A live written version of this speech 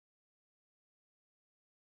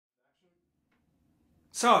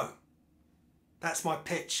So, that's my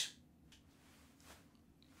pitch.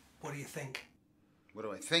 What do you think? What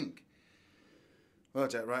do I think? Well,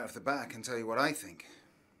 Jack, right off the bat, I can tell you what I think.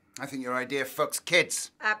 I think your idea fucks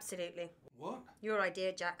kids. Absolutely. What? Your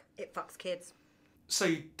idea, Jack. It fucks kids. So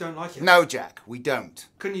you don't like it? No, Jack, we don't.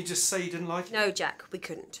 Couldn't you just say you didn't like it? No, Jack, we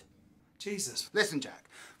couldn't. Jesus. Listen, Jack,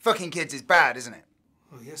 fucking kids is bad, isn't it?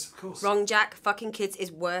 Oh, yes, of course. Wrong, Jack. Fucking kids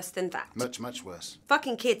is worse than that. Much, much worse.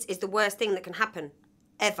 Fucking kids is the worst thing that can happen.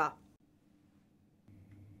 Ever.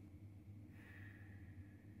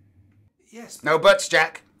 Yes. No buts,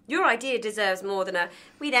 Jack. Your idea deserves more than a,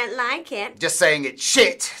 we don't like it. Just saying it's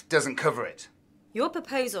shit doesn't cover it. Your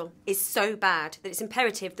proposal is so bad that it's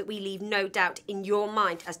imperative that we leave no doubt in your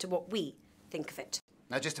mind as to what we think of it.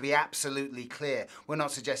 Now, just to be absolutely clear, we're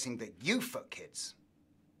not suggesting that you fuck kids.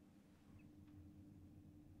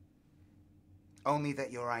 Only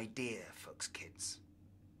that your idea fucks kids.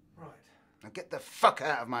 Right. Now get the fuck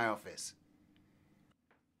out of my office.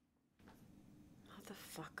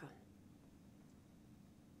 Motherfucker.